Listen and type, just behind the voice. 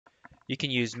You can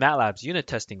use MATLAB's unit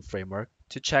testing framework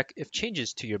to check if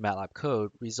changes to your MATLAB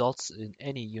code results in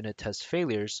any unit test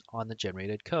failures on the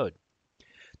generated code.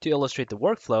 To illustrate the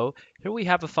workflow, here we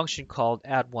have a function called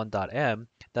add1.m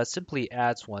that simply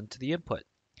adds 1 to the input.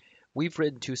 We've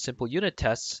written two simple unit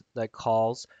tests that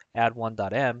calls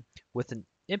add1.m with an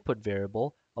input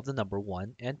variable of the number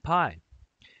 1 and pi.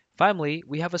 Finally,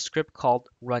 we have a script called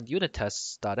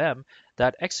runUnitTests.m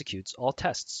that executes all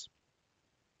tests.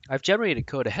 I've generated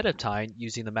code ahead of time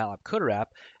using the MATLAB Coder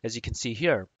app, as you can see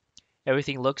here.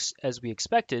 Everything looks as we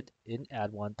expected in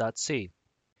add1.c.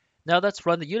 Now let's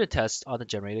run the unit test on the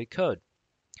generated code.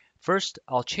 First,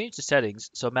 I'll change the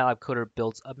settings so MATLAB Coder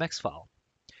builds a MEX file.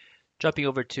 Jumping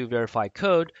over to verify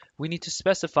code, we need to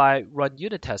specify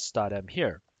runUnitTests.m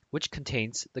here, which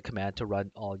contains the command to run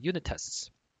all unit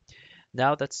tests.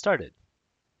 Now that's started.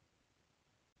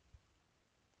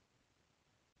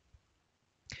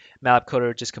 MATLAB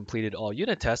Coder just completed all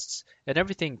unit tests, and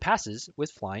everything passes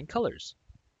with flying colors.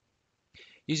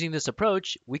 Using this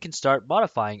approach, we can start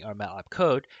modifying our MATLAB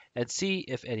code and see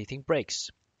if anything breaks.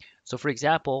 So for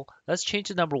example, let's change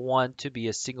the number 1 to be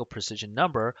a single precision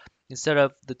number instead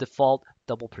of the default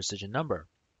double precision number.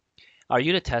 Our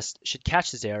unit test should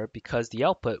catch this error because the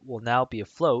output will now be a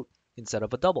float instead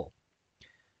of a double.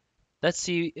 Let's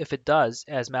see if it does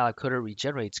as MATLAB Coder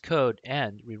regenerates code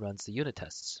and reruns the unit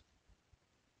tests.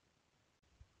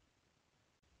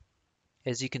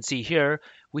 As you can see here,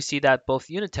 we see that both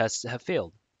unit tests have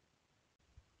failed.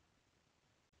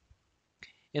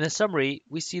 In the summary,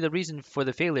 we see the reason for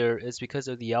the failure is because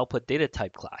of the output data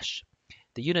type clash.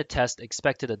 The unit test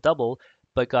expected a double,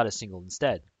 but got a single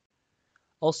instead.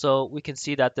 Also, we can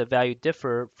see that the value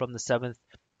differ from the 7th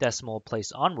decimal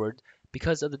place onward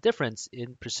because of the difference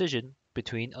in precision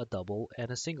between a double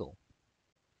and a single.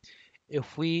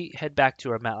 If we head back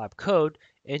to our MATLAB code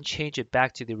and change it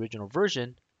back to the original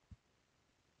version,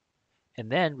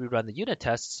 and then rerun the unit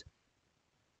tests,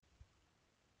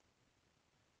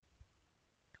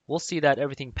 we'll see that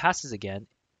everything passes again,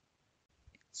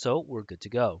 so we're good to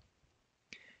go.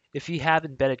 If you have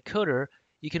embedded coder,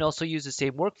 you can also use the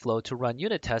same workflow to run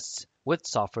unit tests with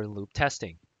software loop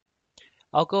testing.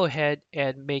 I'll go ahead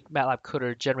and make MATLAB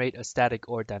Coder generate a static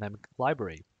or dynamic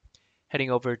library. Heading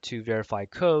over to verify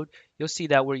code, you'll see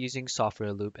that we're using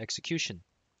software loop execution.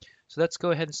 So let's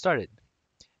go ahead and start it.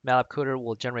 MATLAB Coder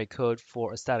will generate code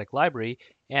for a static library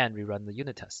and rerun the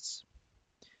unit tests.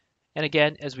 And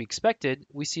again, as we expected,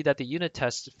 we see that the unit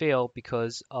tests fail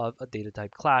because of a data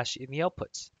type clash in the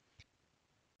outputs.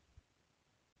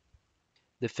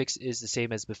 The fix is the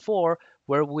same as before,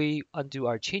 where we undo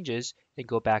our changes and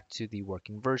go back to the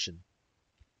working version.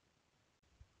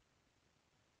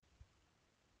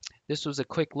 This was a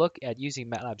quick look at using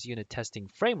MATLAB's unit testing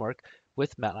framework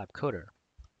with MATLAB Coder.